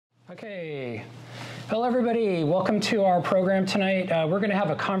Okay. Hello, everybody. Welcome to our program tonight. We're going to have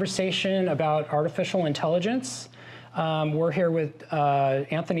a conversation about artificial intelligence. We're here with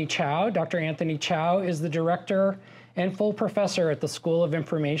Anthony Chow. Dr. Anthony Chow is the director and full professor at the School of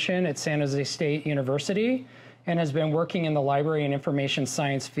Information at San Jose State University and has been working in the library and information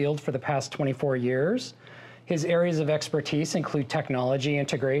science field for the past 24 years. His areas of expertise include technology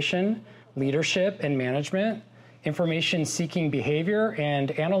integration, leadership and management, information-seeking behavior, and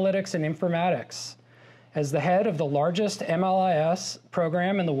analytics and informatics. As the head of the largest MLIS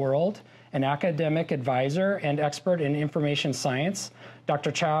program in the world, an academic advisor and expert in information science, Dr.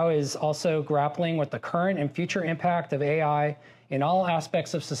 Chow is also grappling with the current and future impact of AI in all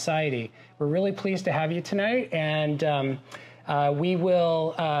aspects of society. We're really pleased to have you tonight, and we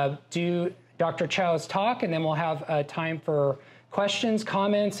will do Dr. Chow's talk, and then we'll have time for questions,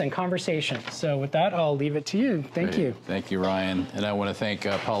 comments, and conversations. So with that, I'll leave it to you. Thank you. Thank you, Ryan. And I want to thank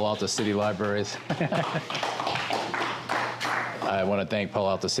Palo Alto City Libraries. I want to thank Palo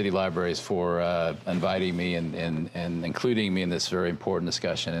Alto City Libraries for inviting me and including me in this very important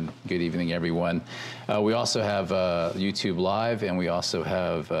discussion. And good evening, everyone. We also have YouTube Live, and we also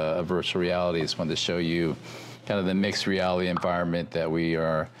have a virtual reality. I just wanted to show you kind of the mixed reality environment that we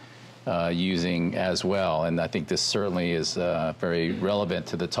are using as well. And I think this certainly is very relevant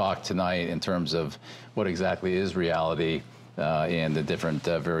to the talk tonight in terms of what exactly is reality and the different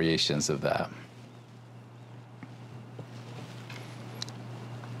variations of that.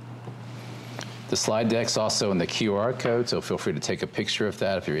 The slide deck's also in the QR code, so feel free to take a picture of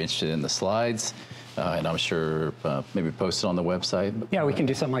that if you're interested in the slides. And I'm sure maybe post it on the website. Yeah, we can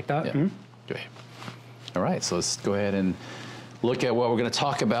do something like that. Yeah. Great. All right, so let's go ahead and look at what we're going to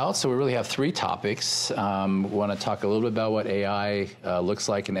talk about. So we really have three topics. We want to talk a little bit about what AI looks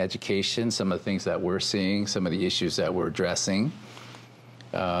like in education, some of the things that we're seeing, some of the issues that we're addressing.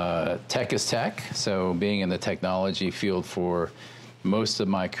 Tech is tech, so being in the technology field for most of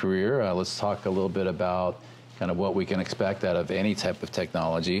my career, let's talk a little bit about kind of what we can expect out of any type of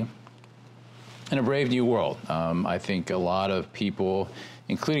technology. In a brave new world, I think a lot of people,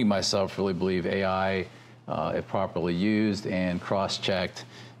 including myself, really believe AI, if properly used and cross-checked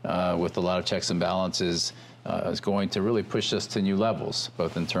with a lot of checks and balances, is going to really push us to new levels,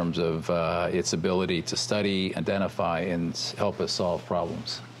 both in terms of its ability to study, identify, and help us solve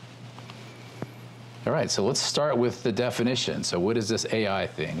problems. All right, so let's start with the definition. So what is this AI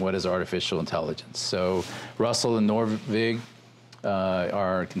thing? What is artificial intelligence? So Russell and Norvig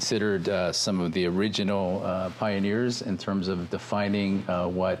are considered some of the original pioneers in terms of defining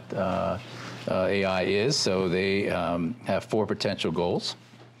what AI is. So they have four potential goals,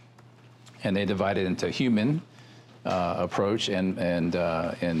 and they divide it into human approach and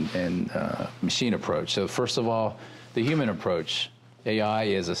machine approach. So first of all, the human approach. AI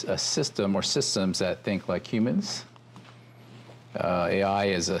is a system or systems that think like humans. AI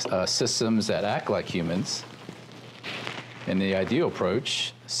is systems that act like humans. In the ideal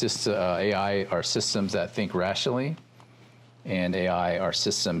approach, AI are systems that think rationally, and AI are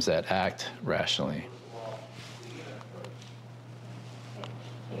systems that act rationally.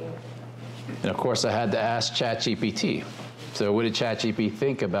 And of course, I had to ask ChatGPT. So what did ChatGPT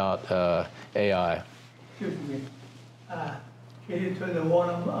think about AI? Excuse me. Can you turn the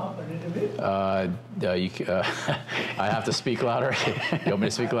volume up a little bit? I have to speak louder? You want me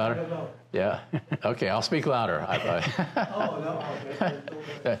to speak louder? I don't know. Yeah? Okay, I'll speak louder. Oh, no,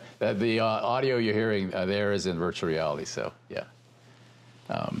 okay. The audio you're hearing there is in virtual reality, so yeah.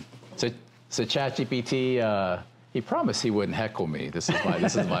 So ChatGPT, he promised he wouldn't heckle me. This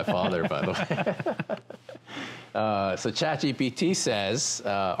is my father, by the way. So ChatGPT says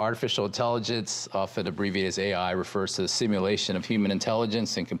artificial intelligence, often abbreviated as AI, refers to the simulation of human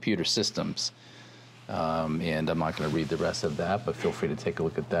intelligence in computer systems. And I'm not going to read the rest of that, but feel free to take a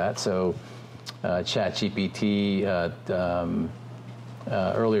look at that. So ChatGPT,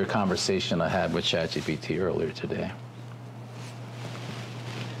 earlier conversation I had with ChatGPT earlier today.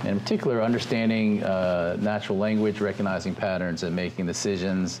 In particular, understanding natural language, recognizing patterns, and making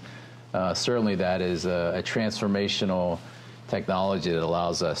decisions. Certainly that is a transformational technology that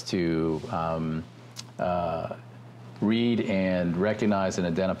allows us to read and recognize and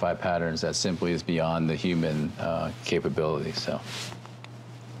identify patterns that simply is beyond the human capability.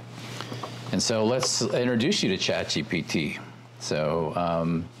 And so let's introduce you to ChatGPT. So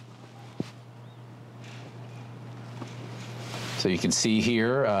you can see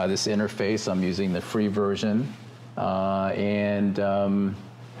here this interface. I'm using the free version,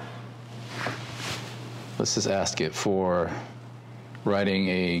 let's just ask it for writing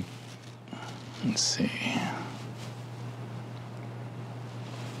a, let's see.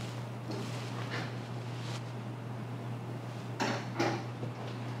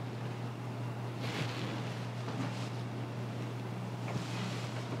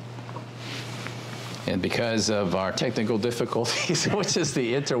 And because of our technical difficulties, which is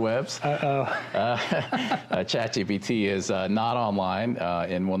the interwebs, ChatGPT is not online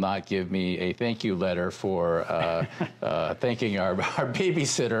and will not give me a thank you letter for thanking our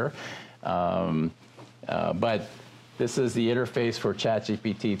babysitter. But this is the interface for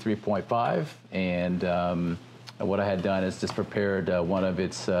ChatGPT 3.5, and what I had done is just prepared one of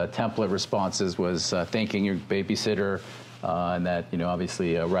its template responses was thanking your babysitter, and that,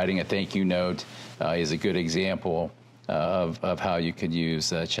 obviously writing a thank you note is a good example of how you could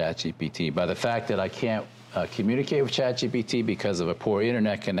use ChatGPT. By the fact that I can't communicate with ChatGPT because of a poor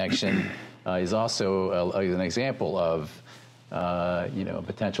internet connection is also an example of a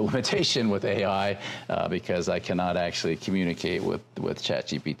potential limitation with AI because I cannot actually communicate with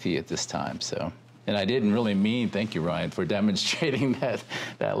ChatGPT at this time. So, and I didn't really mean, thank you, Ryan, for demonstrating that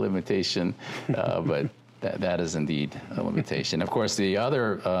limitation, but that is indeed a limitation. Of course, the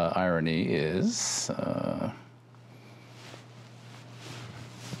other irony is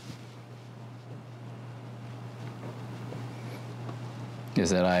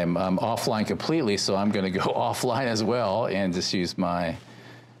that I'm offline completely, so I'm going to go offline as well and just use my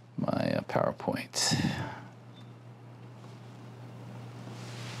PowerPoint.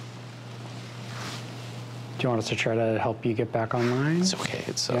 Do you want us to try to help you get back online? It's okay.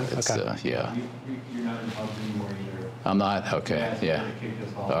 Yeah. You're not in pubs anymore either. I'm not? Okay, yeah.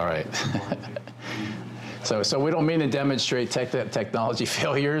 All right. So we don't mean to demonstrate technology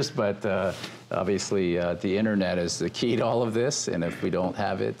failures, but obviously the internet is the key to all of this, and if we don't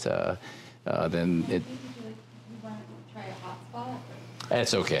have it, then it... You want to try a hotspot?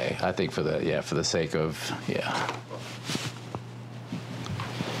 It's okay. I think for the sake of,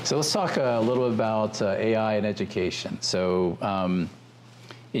 So let's talk a little bit about AI and education. So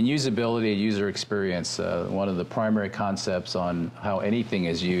in usability and user experience, one of the primary concepts on how anything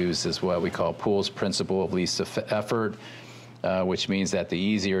is used is what we call Poole's principle of least effort, which means that the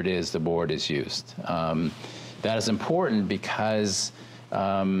easier it is, the more it is used. That is important because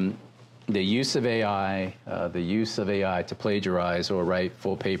the use of AI to plagiarize or write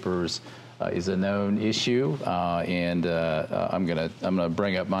full papers is a known issue, and I'm gonna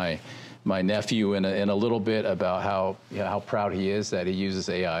bring up my nephew in a little bit about how proud he is that he uses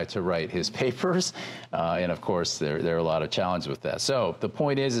AI to write his papers, and of course there are a lot of challenges with that. So the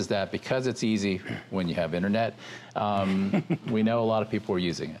point is that because it's easy when you have internet, we know a lot of people are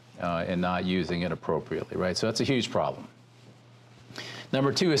using it and not using it appropriately, right? So that's a huge problem.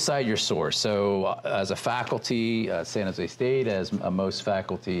 Number two is cite your source. So as a faculty, San Jose State, as most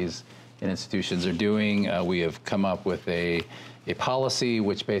faculties and institutions are doing, we have come up with a policy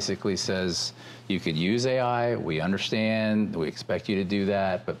which basically says you could use AI, we understand, we expect you to do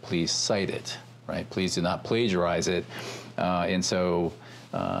that, but please cite it, right? Please do not plagiarize it. And so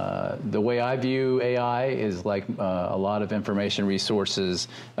the way I view AI is like a lot of information resources,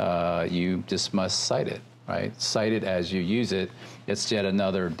 you just must cite it, right? Cite it as you use it. It's yet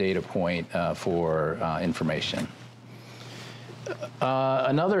another data point for information.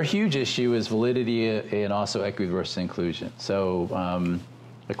 Another huge issue is validity and also equity versus inclusion. So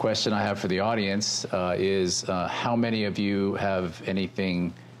the question I have for the audience is how many of you have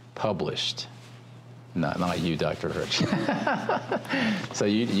anything published? Not you, Dr. Hirsch. So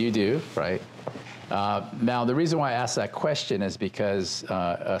you do, right? Now, the reason why I ask that question is because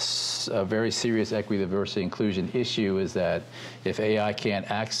a very serious equity, diversity, inclusion issue is that if AI can't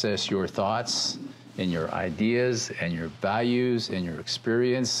access your thoughts and your ideas and your values and your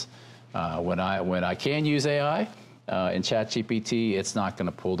experience, when I can use AI in ChatGPT, it's not going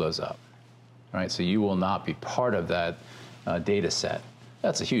to pull those up, right? So you will not be part of that data set.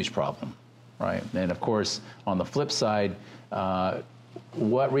 That's a huge problem, right? And of course, on the flip side,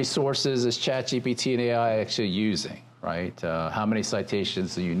 what resources is ChatGPT and AI actually using, right? How many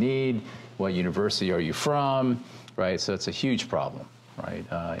citations do you need? What university are you from, right? So it's a huge problem, right?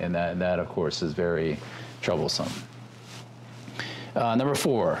 And that, of course, is very troublesome. Number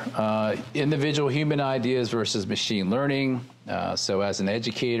four, individual human ideas versus machine learning. So as an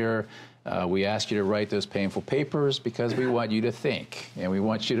educator, we ask you to write those painful papers because we want you to think, and we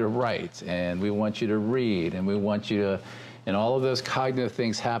want you to write, and we want you to read, and we want you to, and all of those cognitive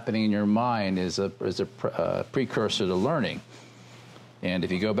things happening in your mind is a precursor to learning. And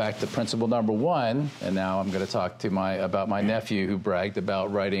if you go back to principle number one, and now I'm going to talk about my nephew who bragged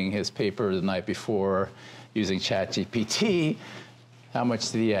about writing his paper the night before using ChatGPT, how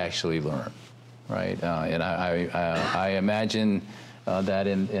much did he actually learn, right? And I imagine that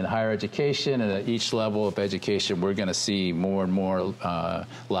in higher education and at each level of education, we're going to see more and more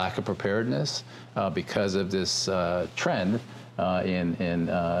lack of preparedness because of this trend in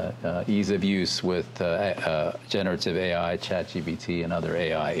ease of use with generative AI, ChatGPT, and other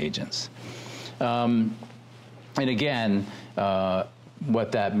AI agents. And again,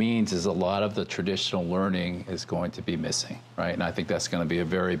 what that means is a lot of the traditional learning is going to be missing, right? And I think that's going to be a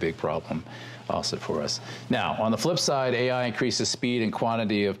very big problem also for us. Now, on the flip side, AI increases speed and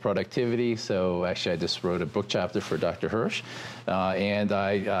quantity of productivity. So actually, I just wrote a book chapter for Dr. Hirsch, and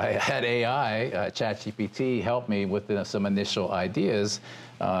I had AI, ChatGPT, help me with some initial ideas,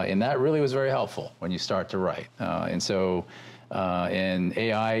 and that really was very helpful when you start to write. And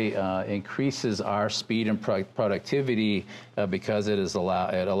AI increases our speed and productivity because it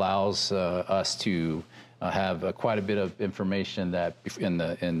allows us to have quite a bit of information that in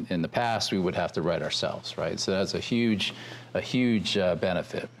the past we would have to write ourselves, right? So that's a huge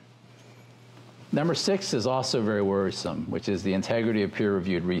benefit. Number 6 is also very worrisome, which is the integrity of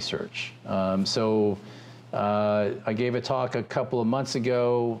peer-reviewed research. I gave a talk a couple of months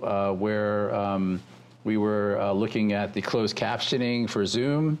ago where we were looking at the closed captioning for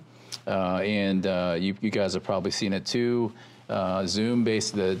Zoom, and you guys have probably seen it too. Zoom,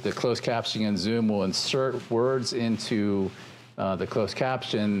 the closed captioning in Zoom will insert words into the closed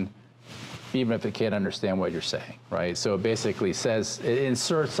caption, even if it can't understand what you're saying, right? So it basically says, it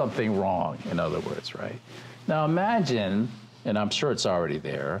inserts something wrong, in other words, right? Now imagine, and I'm sure it's already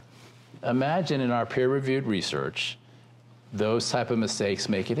there, imagine in our peer-reviewed research, those type of mistakes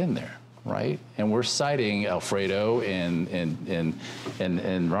make it in there, right? And we're citing Alfredo and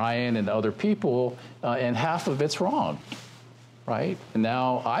Ryan and other people, and half of it's wrong, right? And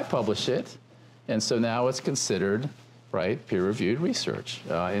now I publish it, and so now it's considered, right, peer-reviewed research.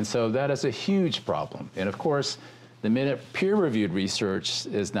 And so that is a huge problem. And of course, the minute peer-reviewed research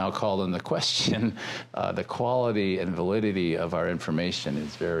is now called into question, the quality and validity of our information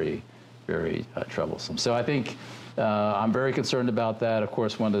is very, very troublesome. So I think I'm very concerned about that. Of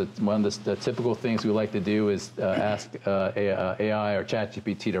course, one of the typical things we like to do is ask AI or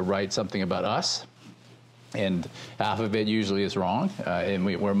ChatGPT to write something about us, and half of it usually is wrong, and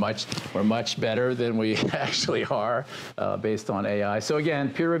we're much better than we actually are based on AI. So again,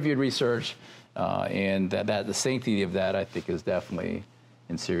 peer-reviewed research and the sanctity of that, I think, is definitely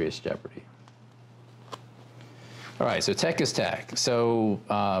in serious jeopardy. All right, so tech is tech. So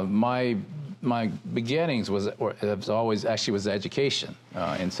my beginnings was education,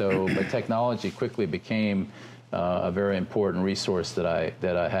 and so but technology quickly became a very important resource that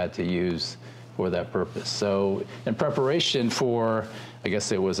I had to use for that purpose. So in preparation for, I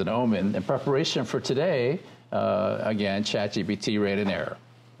guess it was an omen, in preparation for today, again, ChatGPT ran an error,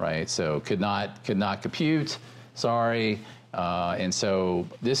 right? So could not compute, sorry. And so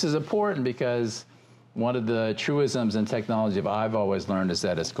this is important because one of the truisms in technology I've always learned is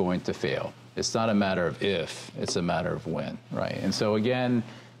that it's going to fail. It's not a matter of if, it's a matter of when, right? And so again,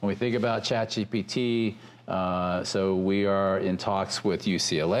 when we think about ChatGPT, so we are in talks with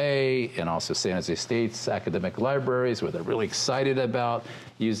UCLA and also San Jose State's academic libraries, where they're really excited about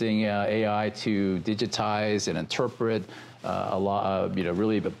using AI to digitize and interpret a lot,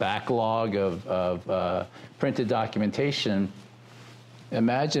 really a backlog of printed documentation.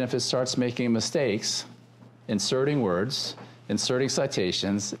 Imagine if it starts making mistakes, inserting words, inserting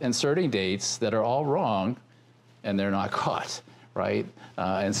citations, inserting dates that are all wrong, and they're not caught, right?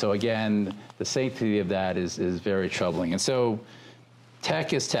 And so again, the sanctity of that is very troubling. And so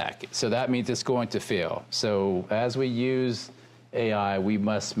tech is tech, so that means it's going to fail. So as we use AI, we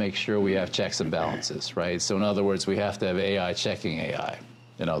must make sure we have checks and balances, right? So in other words, we have to have AI checking AI,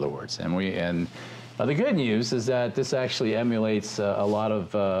 in other words. And the good news is that this actually emulates a lot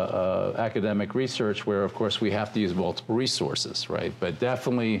of academic research where, of course, we have to use multiple resources, right? But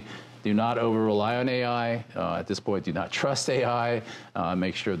definitely do not over-rely on AI. At this point, do not trust AI.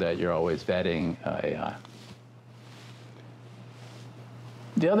 Make sure that you're always vetting AI.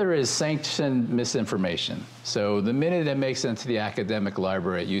 The other is sanctioned misinformation. So the minute it makes it into the academic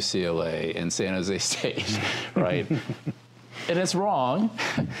library at UCLA and San Jose State, right? And it's wrong,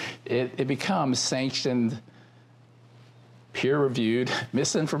 it becomes sanctioned, peer-reviewed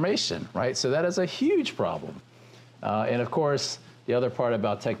misinformation, right? So that is a huge problem. And of course, the other part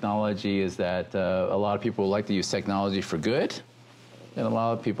about technology is that a lot of people like to use technology for good, and a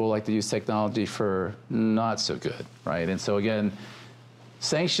lot of people like to use technology for not so good, right? And so again,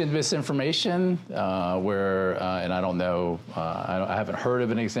 sanctioned misinformation, and I don't know, I haven't heard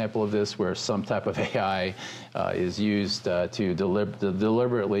of an example of this where some type of AI is used to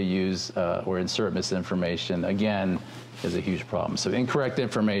deliberately use or insert misinformation, again, is a huge problem. So incorrect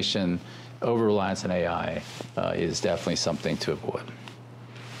information, over-reliance on AI is definitely something to avoid.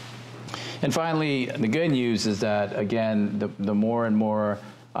 And finally, the good news is that, again, the more and more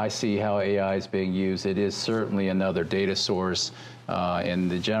I see how AI is being used, it is certainly another data source. And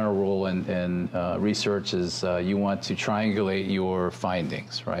the general rule in research is you want to triangulate your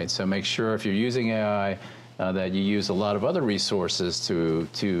findings, right? So make sure if you're using AI that you use a lot of other resources to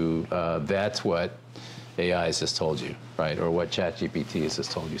vet what AI has just told you, right? Or what ChatGPT has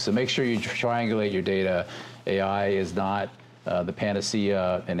just told you. So make sure you triangulate your data. AI is not the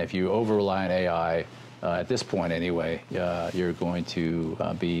panacea, and if you over-rely on AI, at this point anyway, you're going to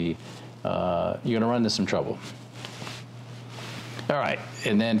run into some trouble. All right,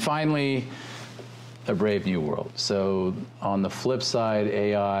 and then finally, a brave new world. So on the flip side,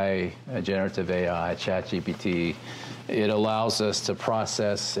 AI, generative AI, ChatGPT, it allows us to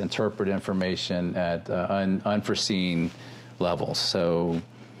process, interpret information at unforeseen levels. So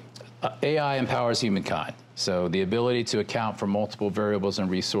AI empowers humankind. So the ability to account for multiple variables and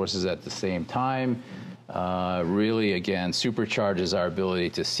resources at the same time really, again, supercharges our ability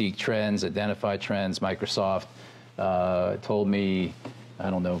to seek trends, identify trends. Microsoft told me, I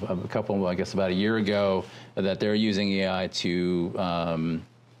don't know, about a year ago, that they're using AI to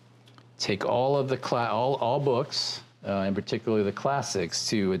take all of the all books, and particularly the classics,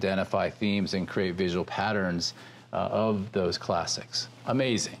 to identify themes and create visual patterns of those classics.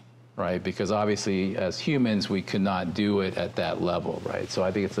 Amazing, right? Because obviously, as humans, we could not do it at that level, right? So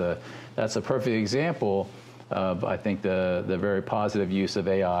I think that's a perfect example of, I think, the very positive use of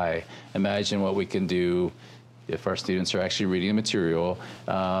AI. Imagine what we can do if our students are actually reading the material,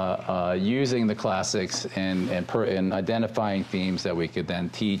 using the classics and identifying themes that we could then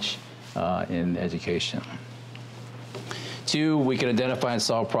teach in education. Two, we can identify and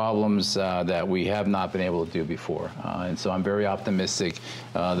solve problems that we have not been able to do before. And so I'm very optimistic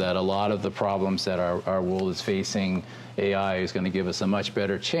that a lot of the problems that our world is facing, AI is going to give us a much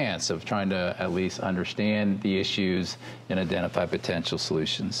better chance of trying to at least understand the issues and identify potential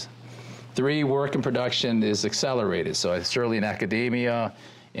solutions. Three, work and production is accelerated. So certainly in academia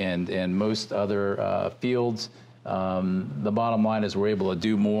and most other fields, the bottom line is we're able to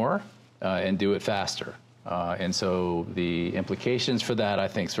do more and do it faster. And so the implications for that, I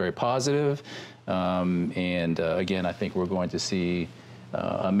think, is very positive. Again, I think we're going to see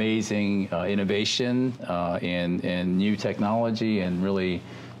amazing innovation and new technology and really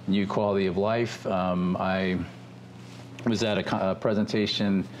new quality of life. I was at a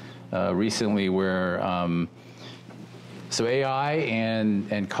presentation recently where so AI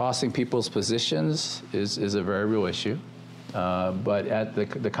and costing people's positions is a very real issue. But at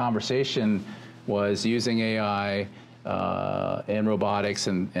the conversation was using AI and robotics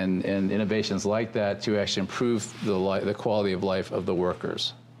and innovations like that to actually improve the quality of life of the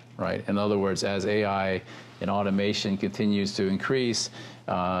workers, right? In other words, as AI and automation continues to increase,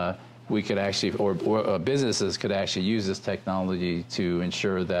 we could actually, or businesses could actually use this technology to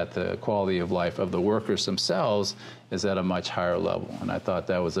ensure that the quality of life of the workers themselves is at a much higher level. And I thought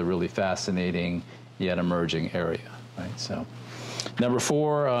that was a really fascinating yet emerging area, right? So, number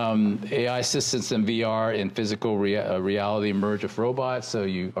four, AI assistance in VR and physical reality merge with robots. So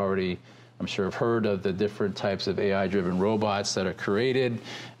you already, I'm sure, have heard of the different types of AI-driven robots that are created,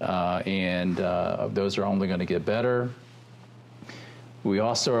 and those are only going to get better. We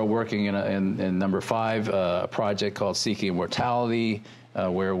also are working in number five, a project called Seeking Immortality,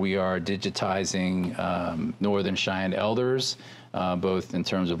 where we are digitizing Northern Cheyenne elders, both in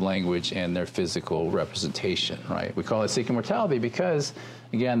terms of language and their physical representation, right? We call it Seeking Immortality because,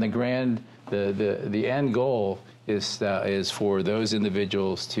 again, the end goal is for those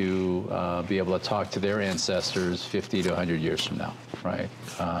individuals to be able to talk to their ancestors 50 to 100 years from now, right?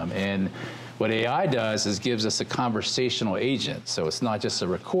 And what AI does is gives us a conversational agent. So it's not just a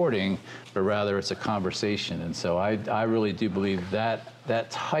recording, but rather it's a conversation. And so I really do believe that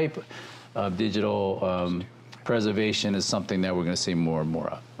type of digital preservation is something that we're going to see more and more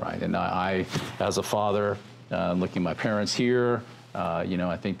of, right? And I as a father, looking at my parents here,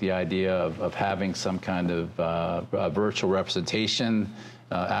 I think the idea of having some kind of virtual representation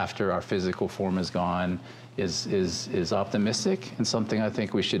after our physical form is gone is optimistic and something I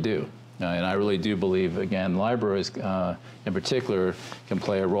think we should do. And I really do believe, again, libraries in particular can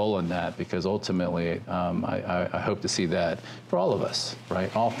play a role in that because ultimately I hope to see that for all of us,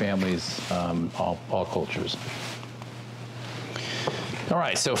 right? All families, all cultures. All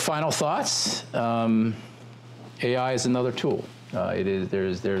right, so final thoughts. AI is another tool. It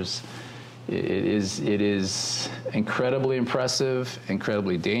is incredibly impressive,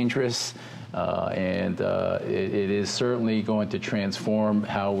 incredibly dangerous, and it is certainly going to transform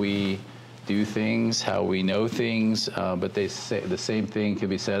how we do things, how we know things, but they say the same thing can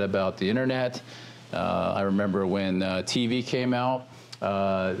be said about the internet. I remember when TV came out,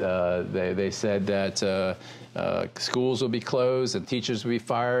 they said that schools will be closed and teachers will be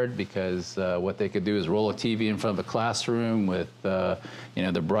fired because what they could do is roll a TV in front of a classroom with the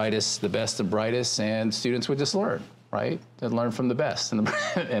brightest, the best and brightest, and students would just learn, right? And learn from the best.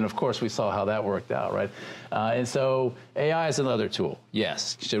 And of course, we saw how that worked out, right? And so AI is another tool.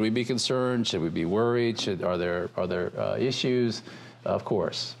 Yes. Should we be concerned? Should we be worried? Are there issues? Of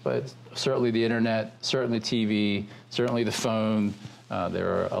course. But certainly the internet, certainly TV, certainly the phone, there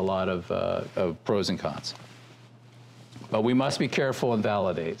are a lot of pros and cons. But we must be careful and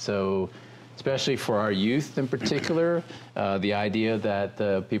validate. So especially for our youth in particular, the idea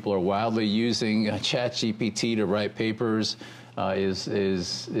that people are wildly using ChatGPT to write papers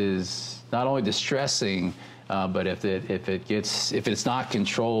is not only distressing, but if it's not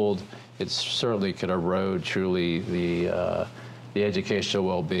controlled, it certainly could erode truly the educational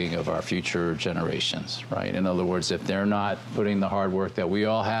well-being of our future generations, right? In other words, if they're not putting the hard work that we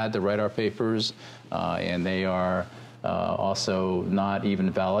all had to write our papers, and they are also not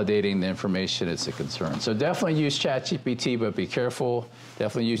even validating the information, it's a concern. So definitely use ChatGPT, but be careful.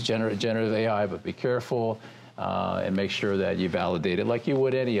 Definitely use generative AI, but be careful, and make sure that you validate it like you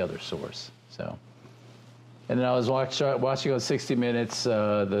would any other source. So, and then I was watching on 60 Minutes,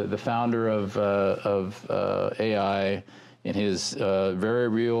 the founder of AI, in his very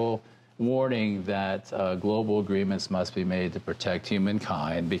real warning that global agreements must be made to protect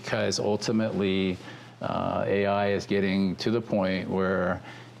humankind, because ultimately AI is getting to the point where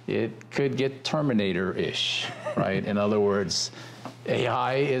it could get Terminator-ish, right? In other words,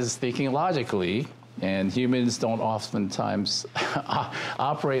 AI is thinking logically, and humans don't oftentimes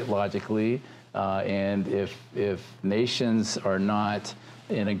operate logically. And if nations are not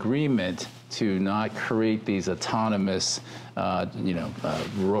in agreement to not create these autonomous,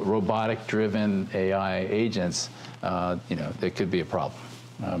 robotic-driven AI agents, there could be a problem.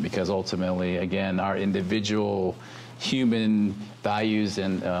 Because ultimately, again, our individual human values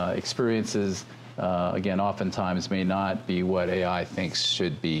and experiences, again, oftentimes may not be what AI thinks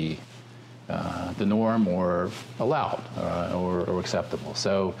should be the norm or allowed or acceptable.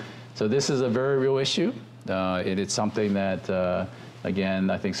 So this is a very real issue. It's something that,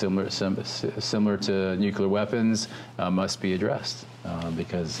 again, I think similar to nuclear weapons, must be addressed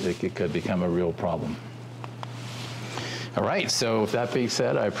because it could become a real problem. All right, so with that being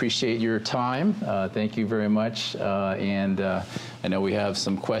said, I appreciate your time. Thank you very much. And I know we have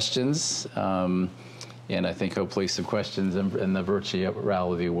some questions, and I think hopefully some questions in the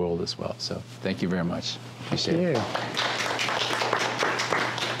virtuality world as well. So thank you very much. Appreciate it.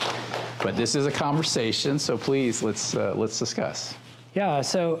 But this is a conversation, so please, let's discuss. Yeah,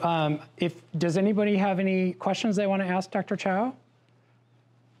 so does anybody have any questions they want to ask Dr. Chow?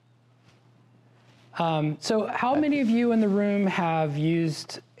 So how many of you in the room have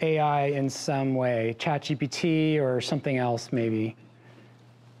used AI in some way, ChatGPT or something else maybe?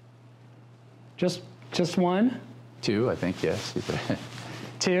 Just one? Two, I think, yes.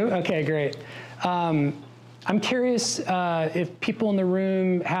 Two? Okay, great. I'm curious if people in the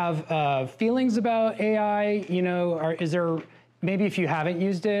room have feelings about AI, or is there, maybe if you haven't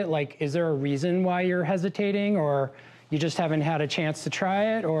used it, like, is there a reason why you're hesitating, or you just haven't had a chance to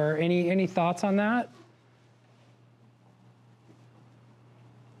try it, or any thoughts on that?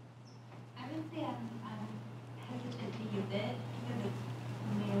 I would say I'm hesitant to use it because it's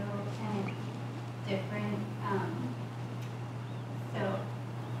new and it's different. So,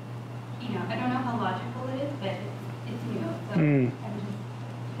 I don't know how logical it is, but it's new. So I'm just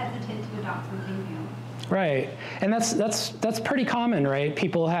hesitant to adopt something new. Right, and that's pretty common, right?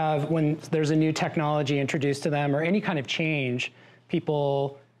 People have, when there's a new technology introduced to them or any kind of change,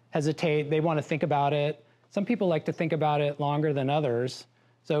 people hesitate, they want to think about it. Some people like to think about it longer than others.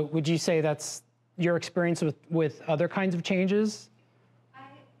 So would you say that's your experience with other kinds of changes?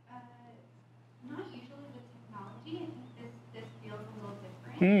 Not usually with technology. I think this feels a little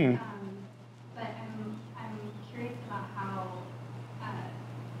different. But I'm curious about how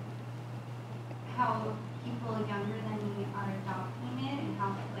people younger than me are adopting it and how,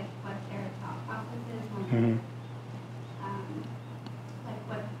 like, what their thought process is when like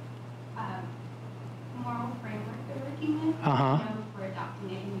what moral framework they're working with for adopting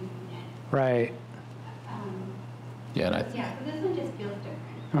it and using it. Right. Yeah, so this one just feels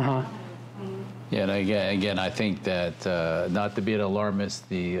different. Yeah, and again, I think that not to be an alarmist,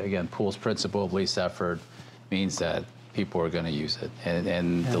 the Poole's principle of least effort means that people are going to use it.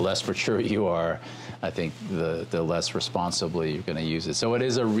 And the less mature you are, I think the less responsibly you're going to use it. So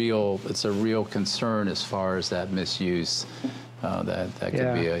it's a real concern as far as that misuse.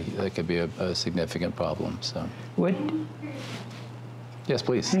 That could be a significant problem. So. What? Yes,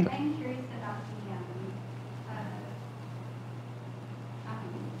 please. I'm curious about the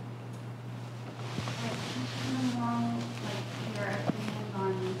moral, your opinions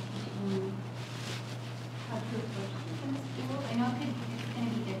on teaching how to approach this in schools. I know it's going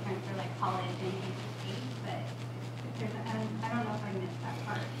to be different for college and state, but if there's, I don't know if I missed that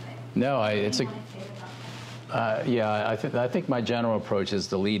part. But no, it's a. I think my general approach is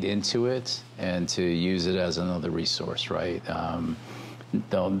to lead into it and to use it as another resource, right?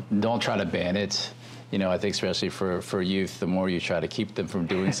 Don't try to ban it. I think especially for youth, the more you try to keep them from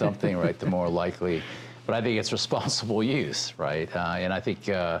doing something, right, the more likely. But I think it's responsible use, right? And I think,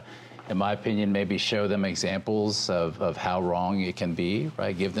 in my opinion, maybe show them examples of how wrong it can be,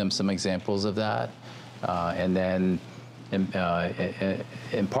 right? Give them some examples of that, and then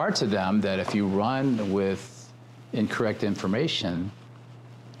impart to them that if you run with incorrect information,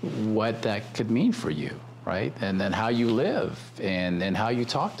 what that could mean for you, right? And then how you live and how you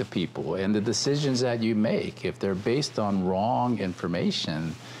talk to people and the decisions that you make. If they're based on wrong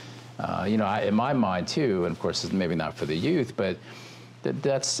information, in my mind too, and of course it's maybe not for the youth, but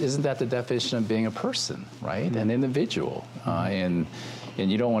isn't that the definition of being a person, right? Mm-hmm. An individual. And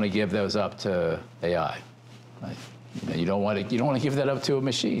you don't want to give those up to AI, right? You don't want to give that up to a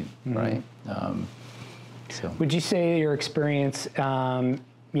machine, mm-hmm. right? So. Would you say your experience,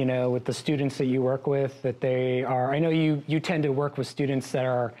 with the students that you work with, that they are, I know you tend to work with students that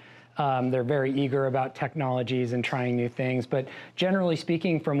are, they're very eager about technologies and trying new things, but generally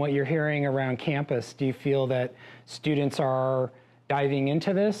speaking, from what you're hearing around campus, do you feel that students are diving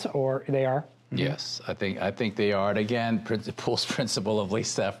into this, or they are? Yes, I think they are. And again, Poole's principle of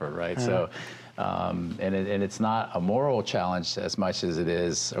least effort, right? So. And it's not a moral challenge as much as it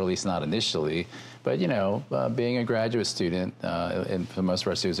is, or at least not initially. But being a graduate student, and for most of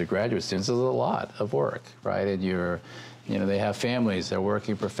our students are graduate students, is a lot of work, right? And they have families, they're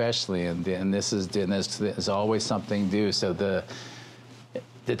working professionally, and there's always something due. So the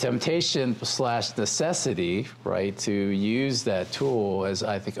temptation / necessity, right, to use that tool is,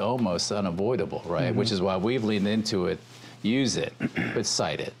 I think, almost unavoidable, right? Mm-hmm. Which is why we've leaned into it. Use it, but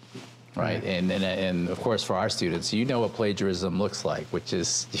cite it. Right, and of course for our students, what plagiarism looks like, which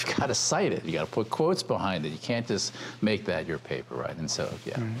is you've got to cite it, you got to put quotes behind it. You can't just make that your paper, right? And so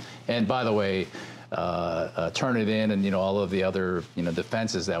And by the way, Turnitin and all of the other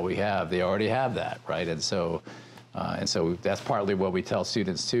defenses that we have, they already have that, right? And so that's partly what we tell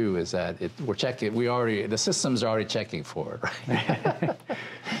students too, is that we're checking. The system's already checking for it, right?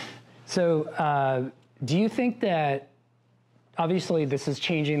 So do you think that? Obviously, this is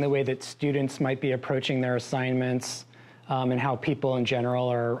changing the way that students might be approaching their assignments and how people in general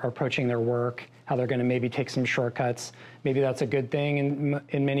are approaching their work, how they're going to maybe take some shortcuts. Maybe that's a good thing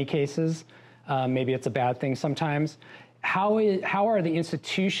in many cases. Maybe it's a bad thing sometimes. How are the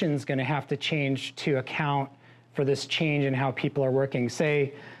institutions going to have to change to account for this change in how people are working?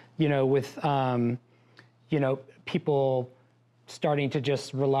 Say, with, people starting to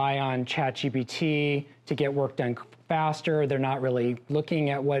just rely on ChatGPT to get work done faster. They're not really looking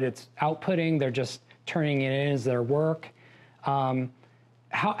at what it's outputting. They're just turning it in as their work. How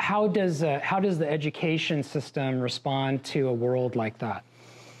does the education system respond to a world like that?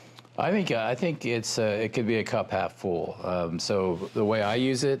 I think it could be a cup half full. So the way I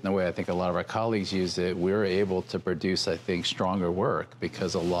use it, and the way I think a lot of our colleagues use it, we're able to produce, I think, stronger work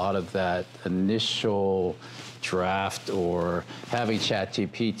because a lot of that initial draft or having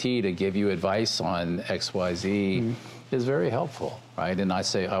ChatGPT to give you advice on XYZ is very helpful, right? And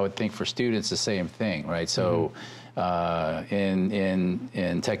I would think for students the same thing, right? So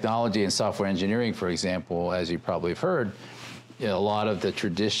in technology and software engineering, for example, as you probably have heard, a lot of the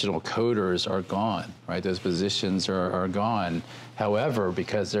traditional coders are gone, right? Those positions are gone. However,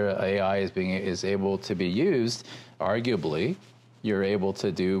 because their AI is able to be used, arguably, you're able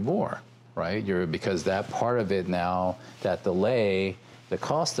to do more, right? Because that part of it now, that delay, the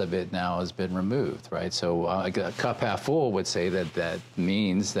cost of it now has been removed, right? So a cup half full would say that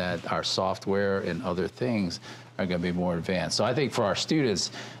means that our software and other things are going to be more advanced. So I think for our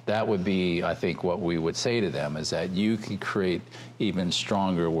students, that would be, I think, what we would say to them is that you can create even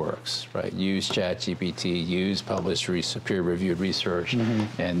stronger works, right? Use ChatGPT, use published peer-reviewed research,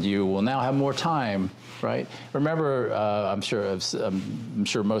 and you will now have more time, right? Remember, I'm sure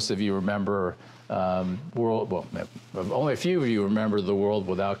most of you remember only a few of you remember the world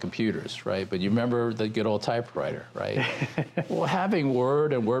without computers, right? But you remember the good old typewriter, right? Well, having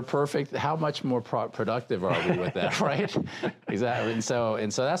Word and WordPerfect, how much more productive are we with that, right? Exactly. And so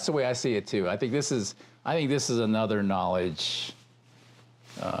that's the way I see it too. I think this is another knowledge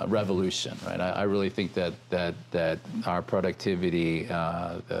revolution, right? I really think that our productivity,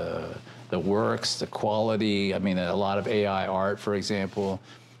 the works, the quality. I mean, a lot of AI art, for example,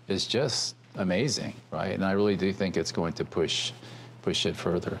 is just amazing, right? And I really do think it's going to push it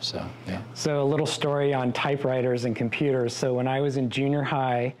further. So yeah. So a little story on typewriters and computers. So when I was in junior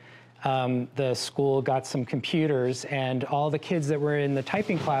high, the school got some computers, and all the kids that were in the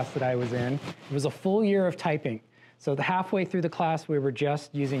typing class that I was in, it was a full year of typing. So halfway through the class, we were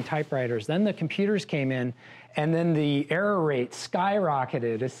just using typewriters. Then the computers came in, and then the error rate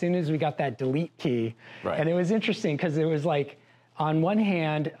skyrocketed as soon as we got that delete key. Right. And it was interesting because it was like, on one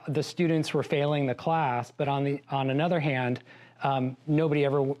hand, the students were failing the class, but on another hand, nobody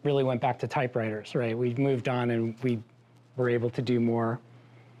ever really went back to typewriters, right? We moved on and we were able to do more.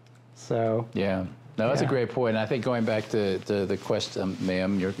 So yeah, no, that's a great point. I think going back to the question,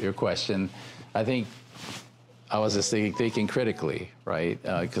 ma'am, your question, I think I was just thinking critically, right?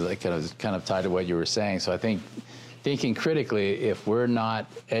 Because I kind of tied to what you were saying. So I think thinking critically, if we're not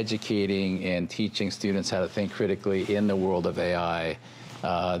educating and teaching students how to think critically in the world of AI,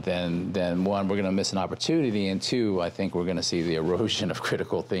 then one, we're going to miss an opportunity, and two, I think we're going to see the erosion of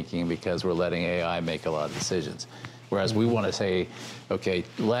critical thinking because we're letting AI make a lot of decisions. Whereas we want to say, okay,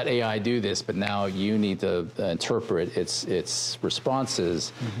 let AI do this, but now you need to interpret its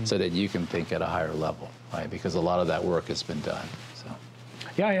responses so that you can think at a higher level, right? Because a lot of that work has been done. So.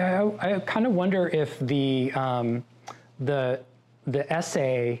 Yeah, I kind of wonder if the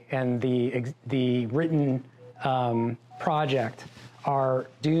essay and the written project are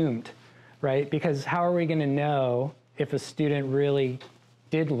doomed, right? Because how are we going to know if a student really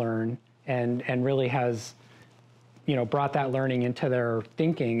did learn and really has, brought that learning into their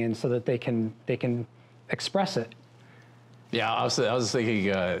thinking, and so that they can express it? Yeah, I was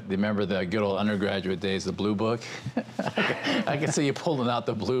thinking, remember the good old undergraduate days, the blue book? I can see you pulling out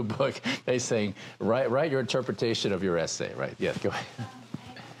the blue book. They saying, write your interpretation of your essay, right? Yeah, go ahead.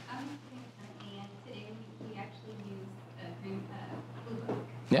 I'm currently, and today we actually use a blue book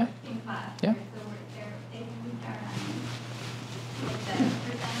Yeah. in class. Yeah. So they moved our, the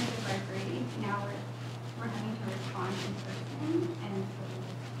percentage of our grades. Now we're having to respond in person, and so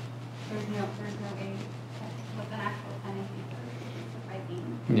there's no way with an actual pen and paper, which is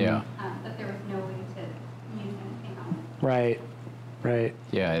surprising. Yeah. But there was no way to use anything else. Right.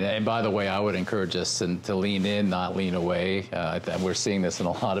 Yeah, and by the way, I would encourage us to lean in, not lean away. We're seeing this in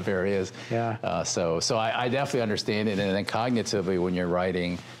a lot of areas. Yeah. So I definitely understand it, and then cognitively, when you're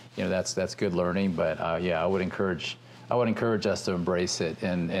writing, that's good learning. But yeah, I would encourage us to embrace it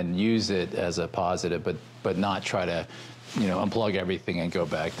and use it as a positive, but not try to unplug everything and go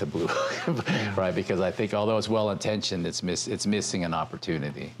back to blue, right? Because I think although it's well-intentioned, it's missing an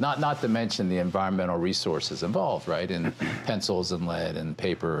opportunity. Not to mention the environmental resources involved, right? In pencils and lead and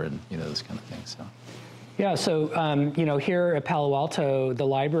paper and those kind of things. So. Yeah, so here at Palo Alto, the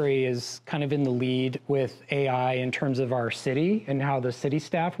library is kind of in the lead with AI in terms of our city and how the city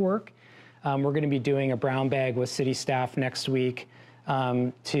staff work. We're going to be doing a brown bag with city staff next week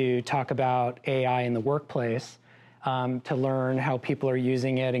to talk about AI in the workplace. To learn how people are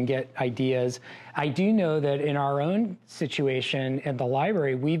using it and get ideas. I do know that in our own situation at the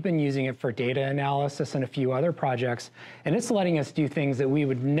library, we've been using it for data analysis and a few other projects, and it's letting us do things that we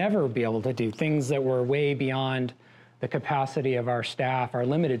would never be able to do, things that were way beyond the capacity of our staff, our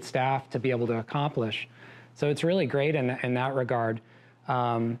limited staff, to be able to accomplish. So it's really great in that regard.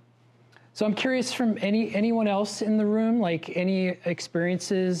 So I'm curious, from anyone else in the room, like any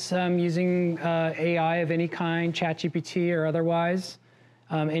experiences using AI of any kind, ChatGPT or otherwise?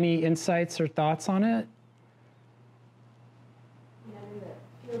 Any insights or thoughts on it? I'm in the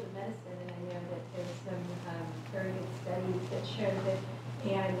field of medicine, and I know that there's some very good studies that show that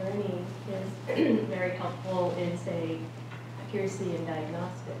AI learning is very helpful in, say, accuracy in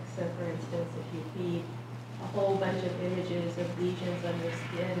diagnostics. So for instance, if you feed a whole bunch of images of lesions on your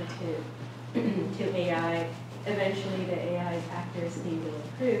skin to AI, eventually the AI's accuracy will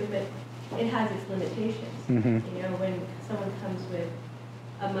improve, but it has its limitations. Mm-hmm. When someone comes with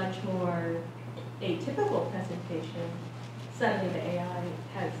a much more a typical presentation, suddenly the AI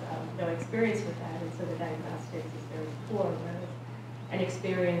has no experience with that, and so the diagnostics is very poor, whereas an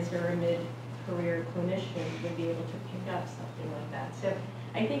experienced or a mid-career clinician would be able to pick up something like that. So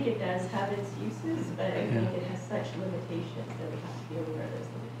I think it does have its uses, but I think it has such limitations that we have to be aware of those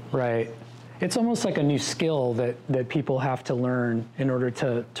limitations. Right. It's almost like a new skill that people have to learn in order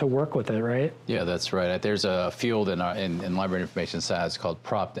to work with it, right? Yeah, that's right. There's a field in library information science called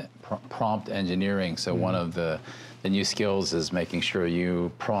prompt engineering. So one of the new skills is making sure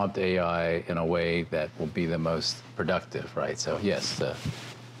you prompt AI in a way that will be the most productive, right? So yes. The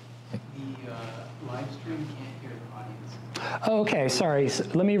live stream can't hear the audience. Oh, okay, sorry. So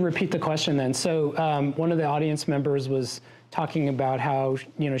let me repeat the question then. So one of the audience members was talking about how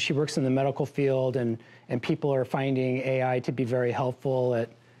she works in the medical field and people are finding AI to be very helpful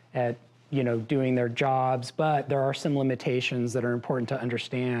at doing their jobs, but there are some limitations that are important to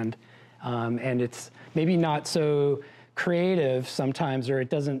understand, and it's maybe not so creative sometimes, or it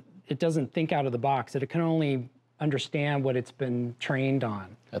doesn't think out of the box. It can only understand what it's been trained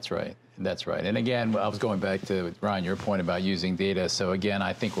on. That's right. That's right. And again, I was going back to Ryan, your point about using data. So again,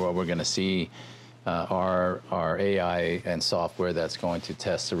 I think what we're going to see our AI and software that's going to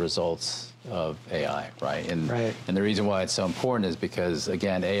test the results of AI, right? And the reason why it's so important is because,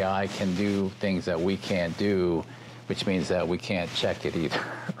 again, AI can do things that we can't do, which means that we can't check it either,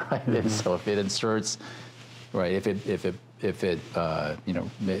 right? And so if it inserts, right, if it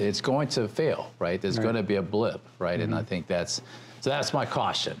it's going to fail, right? There's going to be a blip, right? And I think that's my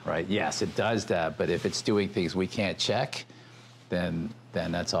caution, right? Yes, it does that, but if it's doing things we can't check, then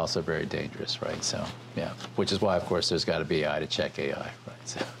that's also very dangerous, right? So, yeah, which is why, of course, there's got to be AI to check AI,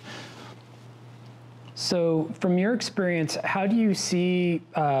 right? So from your experience, how do you see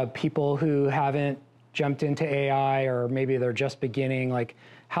people who haven't jumped into AI, or maybe they're just beginning, like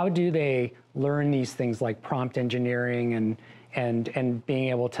how do they learn these things like prompt engineering and being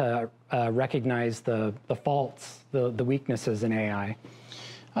able to recognize the faults, the weaknesses in AI?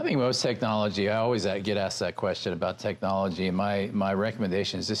 I think most technology, I always get asked that question about technology, and my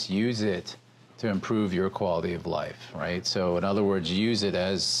recommendation is just use it to improve your quality of life, right? So in other words, use it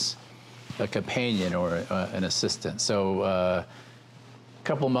as a companion or an assistant. So a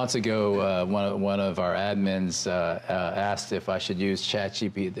couple of months ago, one of our admins asked if I should use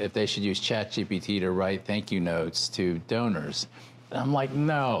ChatGPT, if they should use ChatGPT to write thank you notes to donors. And I'm like,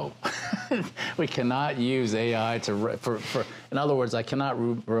 no, we cannot use AI for in other words, I cannot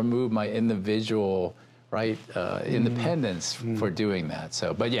remove my individual, right, independence for doing that.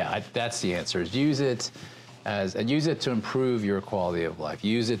 So, but yeah, that's the answer, is use it to improve your quality of life.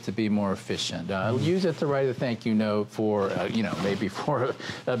 Use it to be more efficient. Use it to write a thank you note for, maybe for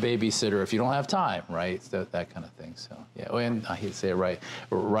a babysitter if you don't have time, right? That kind of thing. So yeah, and I hate to say it, right?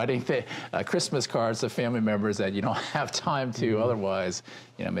 Writing Christmas cards to family members that you don't have time to otherwise,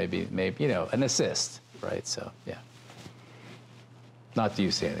 maybe an assist, right? So yeah. Not to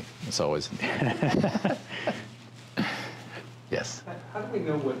you, Sandy. It's always. Yes. How do we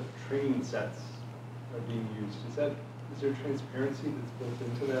know what training sets are being used? Is there transparency that's built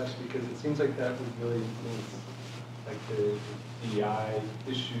into that? Because it seems like that would really influence like the DEI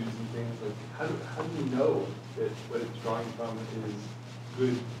issues and things. Like how do we know that what it's drawing from is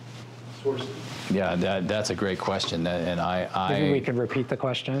good sources? Yeah, that's a great question, and Maybe we could repeat the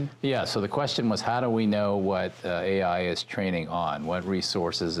question. Yeah. So the question was, how do we know what AI is training on? What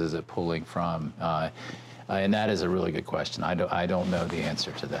resources is it pulling from? And that is a really good question. I don't know the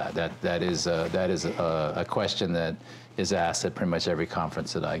answer to that. That is a question that is asked at pretty much every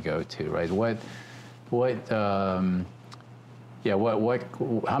conference that I go to. Right?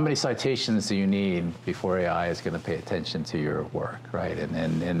 How many citations do you need before AI is going to pay attention to your work, right?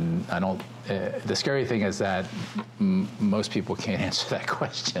 And I don't. The scary thing is that most people can't answer that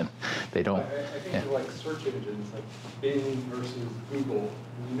question. They don't. I think like search engines, like Bing versus Google,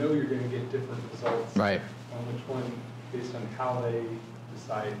 you're going to get different results. Right. On which one, based on how they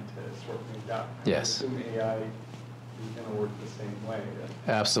decide to sort things out. Yes. I assume AI is going to work the same way.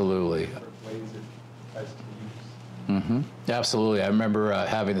 Absolutely. Different ways it has to use. Mm-hmm. Absolutely. I remember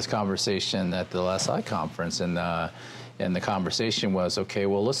having this conversation at the LSI conference, and the conversation was, okay,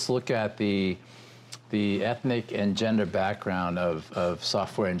 well, let's look at the ethnic and gender background of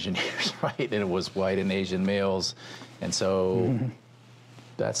software engineers, right? And it was white and Asian males, and so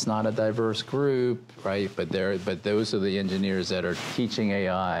that's not a diverse group, right? But those are the engineers that are teaching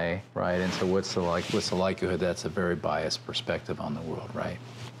AI, right? And so what's the likelihood that's a very biased perspective on the world, right?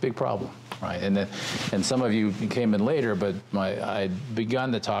 Big problem, right? And some of you came in later, but I'd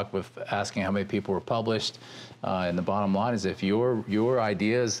begun the talk with asking how many people were published, and the bottom line is if your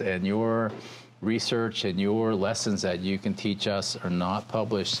ideas and your research and your lessons that you can teach us are not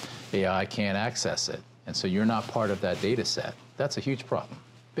published, AI can't access it. And so you're not part of that data set. That's a huge problem,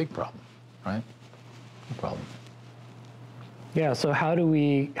 big problem, right? No problem. Yeah, so how do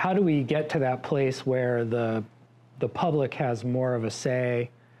we get to that place where the public has more of a say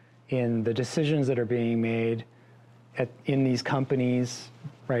in the decisions that are being made in these companies,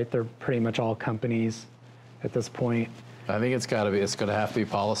 right? They're pretty much all companies at this point. I think it's going to have to be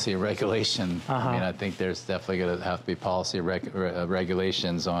policy and regulation. I mean, I think there's definitely going to have to be policy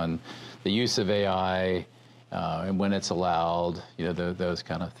regulations on the use of AI and when it's allowed, you know, those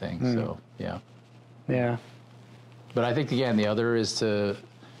kind of things. So, yeah. Yeah. But I think, again, the other is to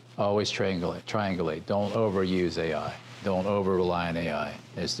always triangulate. Don't overuse AI. Don't over-rely on AI.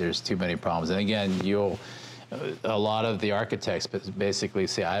 There's too many problems. And again, a lot of the architects basically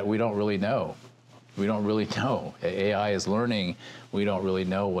say, we don't really know. We don't really know. AI is learning. We don't really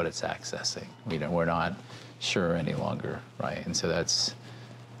know what it's accessing. We're not sure any longer, right? And so that's,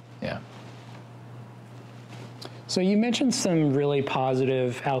 yeah. So you mentioned some really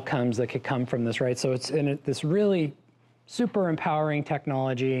positive outcomes that could come from this, right? So it's this really super empowering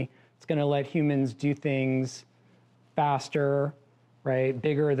technology. It's going to let humans do things faster, right?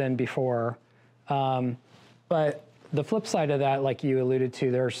 Bigger than before. But the flip side of that, like you alluded to,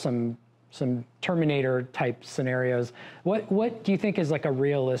 there's some Terminator type scenarios. What do you think is like a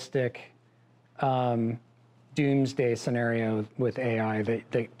realistic doomsday scenario with AI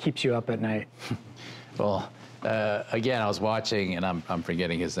that keeps you up at night? Well, again, I was watching, and I'm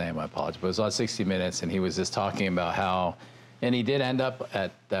forgetting his name, I apologize, but it was on 60 Minutes, and he was just talking about how, and he did end up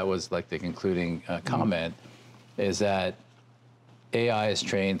at, that was like the concluding comment, is that AI is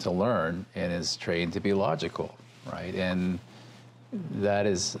trained to learn and is trained to be logical, right? And that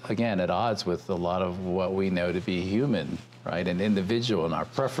is, again, at odds with a lot of what we know to be human, right? And individual in our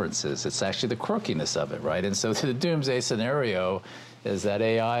preferences. It's actually the quirkiness of it, right? And so the doomsday scenario is that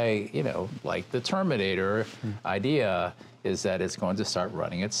AI, like the Terminator idea, is that it's going to start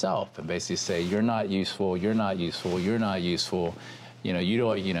running itself and basically say, you're not useful, you're not useful, you're not useful. You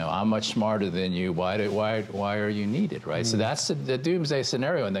don't, I'm much smarter than you. Why are you needed, right? So that's the doomsday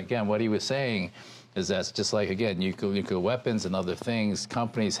scenario. And again, what he was saying is that's just like, again, nuclear weapons and other things,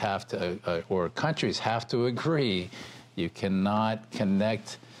 companies have to, or countries have to agree. You cannot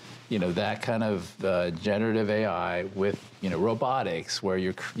connect, that kind of generative AI with, robotics, where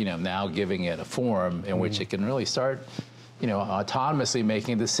you're, now giving it a form in which it can really start, autonomously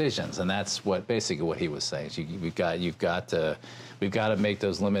making decisions. And that's basically what he was saying. We've got to make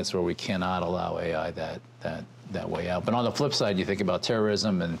those limits where we cannot allow AI that way out. But on the flip side, you think about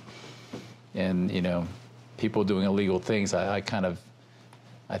terrorism and people doing illegal things. I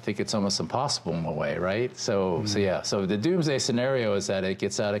think it's almost impossible in a way, right? So the doomsday scenario is that it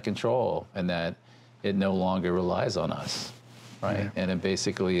gets out of control and that it no longer relies on us, right? Yeah. And it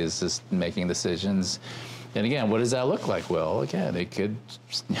basically is just making decisions. And again, what does that look like? Well, again, it could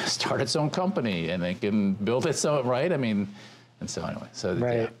start its own company and it can build its own, right? I mean, and so anyway, so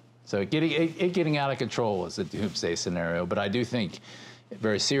right. Yeah. So getting out of control is a doomsday scenario. But I do think,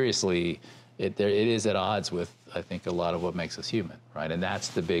 very seriously, it is at odds with, I think, a lot of what makes us human, right? And that's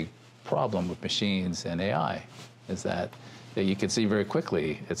the big problem with machines and AI, is that you can see very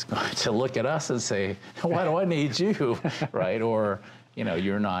quickly it's going to look at us and say, why do I need you, right? Or,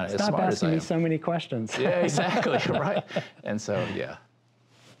 you're not as smart as I am. Stop asking me so many questions. Yeah, exactly, right? And so, yeah.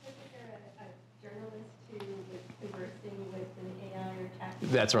 Was there a journalist who was conversing with an AI or chat?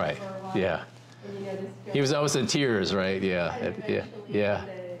 That's right, for a while, yeah. And you noticed He was always in tears, right? Yeah, yeah. I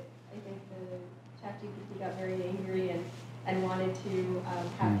think the ChatGPT got very angry and wanted to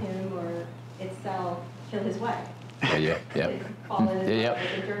have him or itself kill his wife. Yeah. Fall in as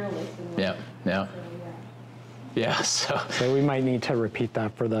a journalist. And yeah. So, yeah. So we might need to repeat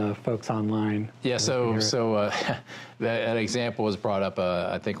that for the folks online. Yeah. So that example was brought up.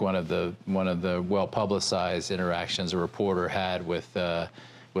 I think one of the well-publicized interactions a reporter had with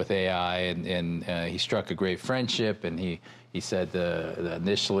AI, and he struck a great friendship. And he said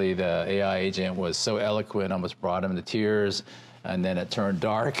initially the AI agent was so eloquent, almost brought him to tears. And then it turned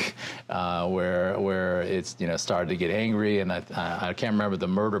dark, where it's started to get angry, and I can't remember the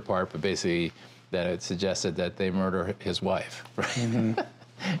murder part, but basically that it suggested that they murder his wife, right? Mm-hmm.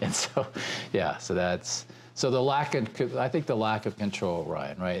 And so the lack of control,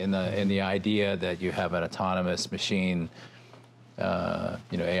 Ryan, right? In the idea that you have an autonomous machine,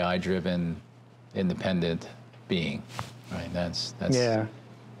 AI-driven, independent being, right? That's yeah.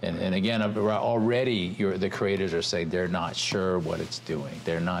 And again, already the creators are saying they're not sure what it's doing.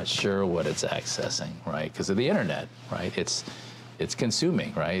 They're not sure what it's accessing, right? Because of the internet, right? It's it's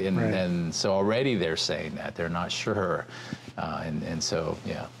consuming, right? And, Right. and so already they're saying that they're not sure. And so,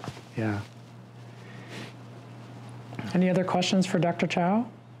 yeah. Yeah. Any other questions for Dr. Chow?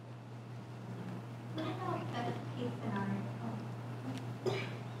 What about best case scenario?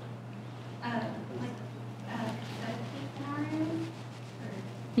 Best case scenarios?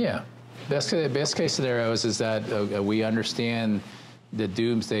 Yeah. Best case scenarios is that we understand the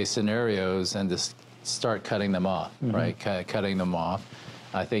doomsday scenarios and just start cutting them off, right? Cutting them off.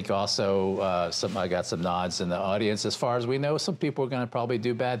 I think also I got some nods in the audience. As far as we know, some people are going to probably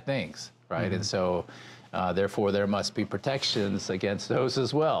do bad things, right? And so, therefore, there must be protections against those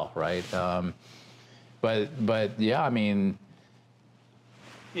as well, right? But yeah, I mean,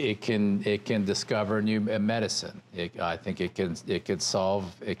 it can discover new medicine. I think it can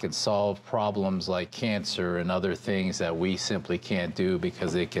solve problems like cancer and other things that we simply can't do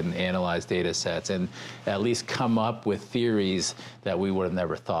because it can analyze data sets and at least come up with theories that we would have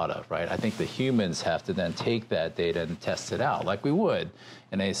never thought of, right? I think the humans have to then take that data and test it out like we would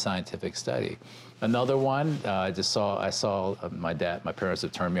in a scientific study. Another one I saw my parents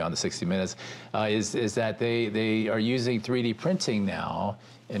have turned me on to 60 Minutes, is that they are using 3D printing now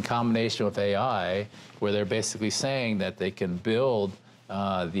in combination with AI, where they're basically saying that they can build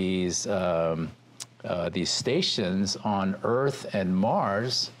these stations on Earth and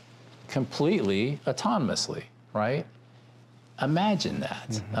Mars completely autonomously, right? Imagine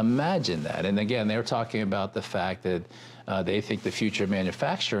that. Imagine that. And again, they're talking about the fact that they think the future of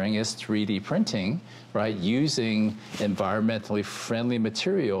manufacturing is 3D printing, right? Using environmentally friendly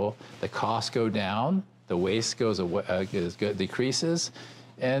material, the costs go down, the waste decreases,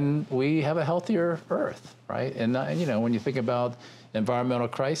 and we have a healthier Earth, right? And you know, when you think about environmental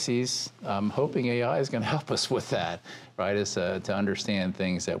crises, I'm hoping AI is going to help us with that, right? Is to understand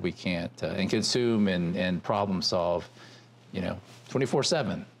things that we can't and consume and problem solve, you know,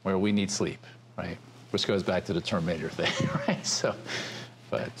 24/7, where we need sleep, right? Which goes back to the Terminator thing, right? So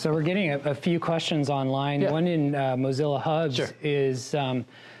we're getting a few questions online. Yeah. One in Mozilla Hubs is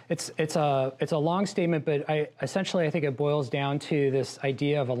it's a long statement, but essentially I think it boils down to this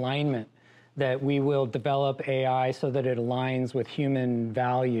idea of alignment, that we will develop AI so that it aligns with human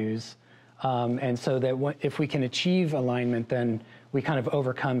values, and so that if we can achieve alignment, then we kind of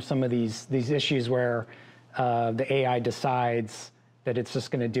overcome some of these issues where the AI decides that it's just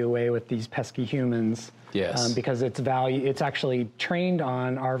going to do away with these pesky humans. Yes. Because it's actually trained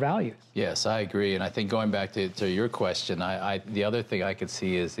on our values. Yes, I agree. And I think going back to your question, the other thing I could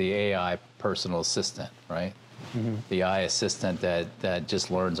see is the AI personal assistant, right? The AI assistant that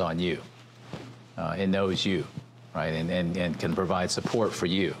just learns on you and knows you, right? And can provide support for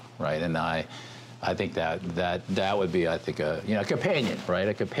you, right? And I think that would be, I think, a companion, right?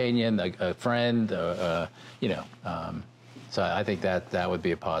 A companion, a friend, you know. So I think that would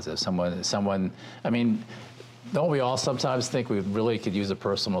be a positive. Someone. I mean, don't we all sometimes think we really could use a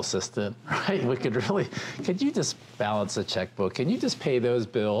personal assistant, right? We could really. Could you just balance a checkbook? Can you just pay those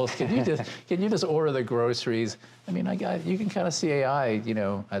bills? Can you just order the groceries? I mean, you can kind of see AI, you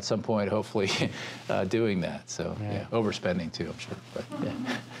know, at some point, hopefully, doing that. So yeah, overspending too, I'm sure. But yeah.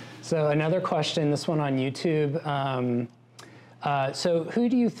 So another question, this one on YouTube. So who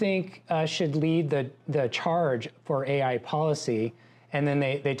do you think should lead the charge for AI policy? And then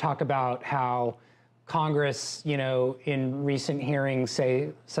they talk about how Congress, you know, in recent hearings,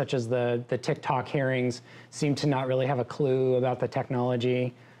 such as the TikTok hearings, seem to not really have a clue about the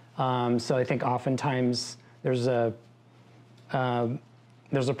technology. So I think oftentimes there's a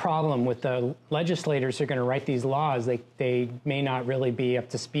problem with the legislators who are going to write these laws. They may not really be up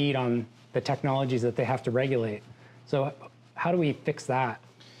to speed on the technologies that they have to regulate. So how do we fix that?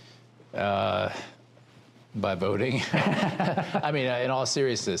 By voting. I mean, in all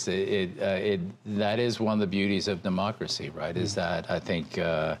seriousness, that is one of the beauties of democracy, right? Is that I think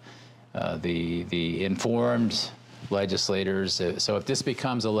the informed legislators. So if this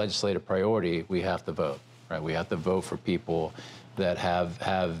becomes a legislative priority, we have to vote, right? We have to vote for people that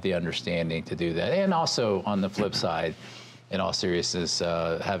have the understanding to do that, and also on the flip side, in all seriousness,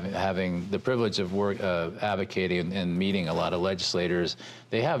 having the privilege of advocating and meeting a lot of legislators,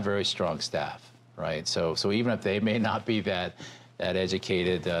 they have very strong staff, right? So even if they may not be that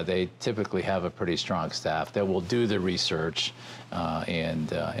educated, they typically have a pretty strong staff that will do the research,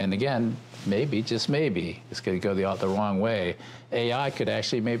 and again, maybe, just maybe, it's going to go the wrong way. AI could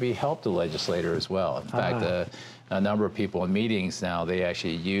actually maybe help the legislator as well. In fact, a number of people in meetings now, they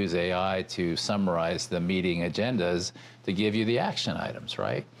actually use AI to summarize the meeting agendas to give you the action items,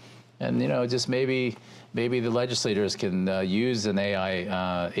 right? And, you know, just maybe the legislators can use an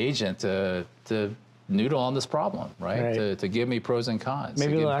AI agent to noodle on this problem, right? To give me pros and cons.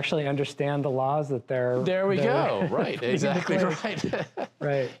 Maybe they'll actually understand the laws that they're... There we go, right, exactly right.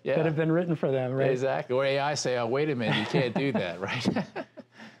 Right, Yeah. that have been written for them, right? Exactly, or AI say, oh, wait a minute, you can't do that, right?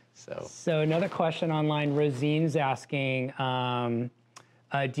 So another question online, Rosine's asking,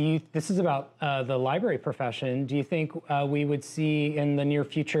 this is about the library profession, do you think we would see in the near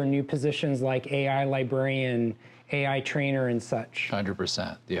future new positions like AI librarian, AI trainer and such?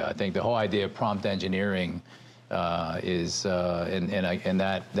 100%. Yeah, I think the whole idea of prompt engineering is, and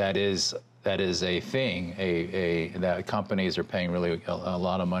that is a thing that companies are paying really a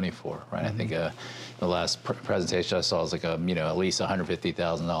lot of money for, right? I think the last presentation I saw was like at least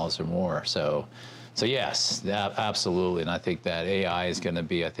 $150,000 or more. So yes, absolutely, and I think that AI is going to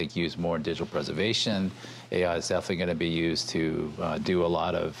be, used more in digital preservation. AI is definitely going to be used to do a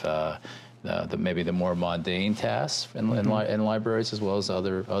lot of maybe the more mundane tasks in libraries, as well as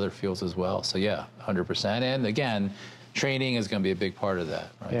other fields as well. So yeah, 100%. And again, training is going to be a big part of that,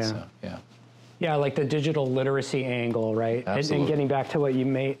 right? Yeah. So yeah. Yeah, like the digital literacy angle, right? Absolutely. And getting back to what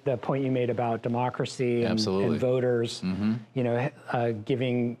the point you made about democracy and voters,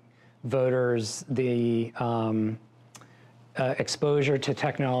 giving voters the exposure to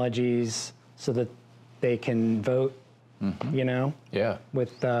technologies so that they can vote, Yeah.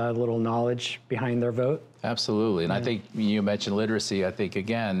 with a little knowledge behind their vote. Absolutely. And I think you mentioned literacy. I think,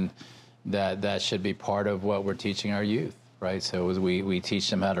 again, that should be part of what we're teaching our youth, right? So we teach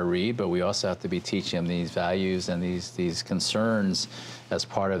them how to read, but we also have to be teaching them these values and these concerns as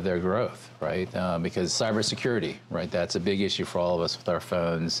part of their growth, right? Because cybersecurity, right? That's a big issue for all of us with our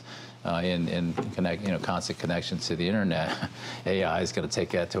phones, in constant connection to the internet. AI is going to take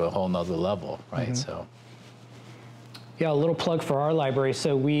that to a whole nother level, right? So. Yeah, a little plug for our library.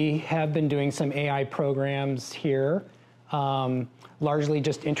 So we have been doing some AI programs here, largely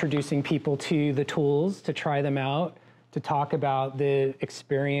just introducing people to the tools to try them out, to talk about the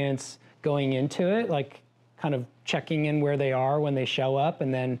experience going into it, like kind of checking in where they are when they show up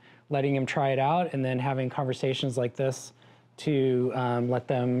and then letting them try it out and then having conversations like this to let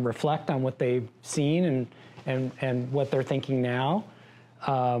them reflect on what they've seen and what they're thinking now.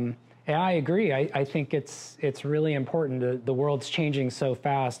 Yeah, I agree. I think it's really important. The world's changing so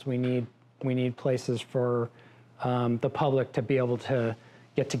fast. We need places for the public to be able to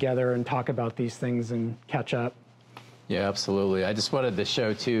get together and talk about these things and catch up. Yeah, absolutely. I just wanted to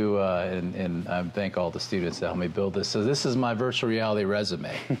show too, and thank all the students that helped me build this. So this is my virtual reality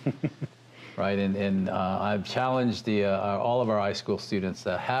resume, right? And I've challenged all of our high school students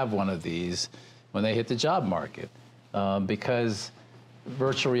to have one of these when they hit the job market, because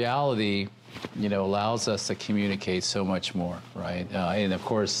virtual reality, allows us to communicate so much more, right? And of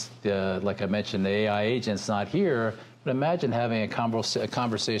course, like I mentioned, the AI agent's not here, but imagine having a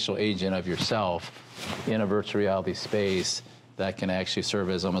conversational agent of yourself in a virtual reality space that can actually serve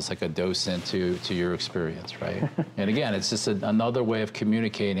as almost like a docent to your experience, right? And again, it's just another way of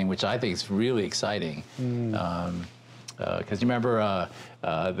communicating, which I think is really exciting. Because you remember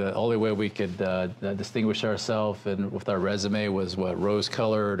the only way we could distinguish ourselves with our resume was what,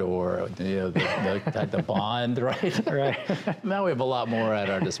 rose-colored or the bond, right? Right. Now we have a lot more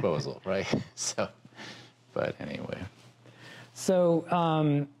at our disposal, right? So, but anyway.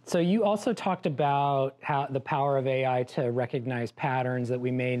 So, so you also talked about how the power of AI to recognize patterns that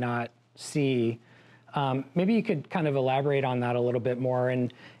we may not see. Maybe you could kind of elaborate on that a little bit more,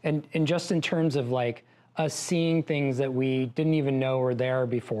 and just in terms of like us seeing things that we didn't even know were there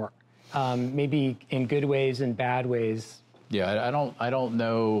before, maybe in good ways and bad ways. Yeah, I don't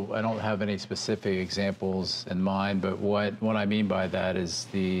know. I don't have any specific examples in mind, but what I mean by that is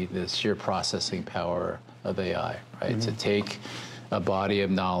the sheer processing power of AI, right? To take a body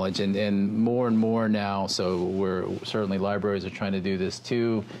of knowledge and more now. So certainly libraries are trying to do this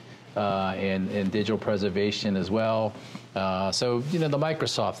too, and digital preservation as well. So the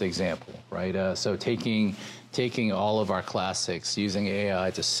Microsoft example, right? So taking all of our classics, using AI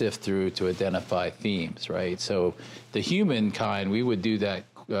to sift through to identify themes, right? So the humankind, we would do that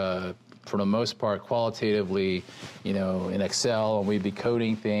for the most part qualitatively, in Excel, and we'd be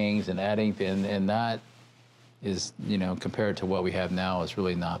coding things and adding things, and that is, compared to what we have now, is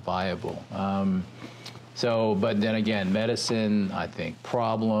really not viable. But then again, medicine, I think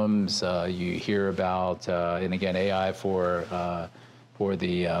problems, you hear about, and again, AI for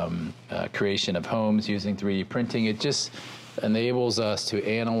the creation of homes using 3D printing. It just enables us to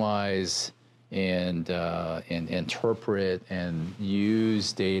analyze and interpret and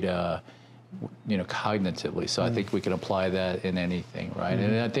use data, cognitively. So I think we can apply that in anything, right?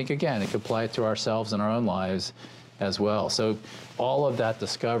 And I think, again, it could apply it to ourselves in our own lives as well. So all of that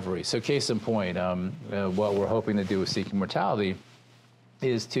discovery. So case in point, what we're hoping to do with Seeking Mortality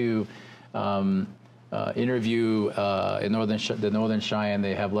is to interview in the Northern Cheyenne.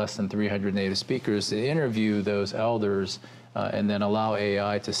 They have less than 300 native speakers. To interview those elders and then allow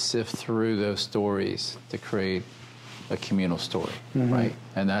AI to sift through those stories to create a communal story, right?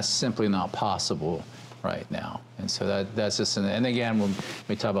 And that's simply not possible right now. And so that's just, and again, when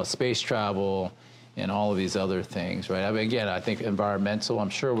we talk about space travel and all of these other things, right? I mean, again, I think environmental, I'm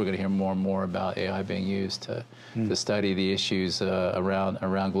sure we're going to hear more and more about AI being used to study the issues around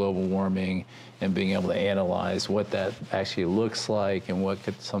global warming and being able to analyze what that actually looks like and what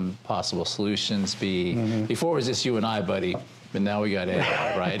could some possible solutions be. Before it was just you and I, buddy. But now we got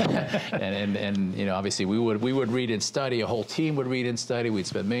AI, right? and you know, obviously we would read and study. A whole team would read and study. We'd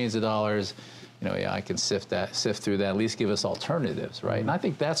spend millions of dollars. You know, yeah, I can sift through that. At least give us alternatives, right? And I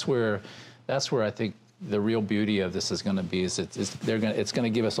think that's where I think the real beauty of this is going to be. Is it's going to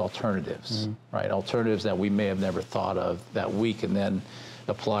give us alternatives, right? Alternatives that we may have never thought of that we can then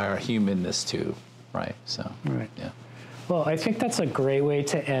apply our humanness to, right? So, yeah. Well, I think that's a great way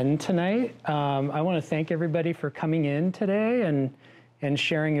to end tonight. I want to thank everybody for coming in today and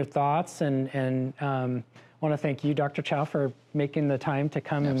sharing your thoughts. And want to thank you, Dr. Chow, for making the time to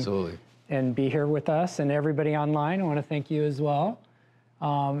come and be here with us. And everybody online, I want to thank you as well.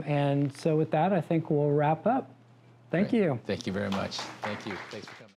 And so with that, I think we'll wrap up. Thank you. Thank you very much. Thank you. Thanks for coming.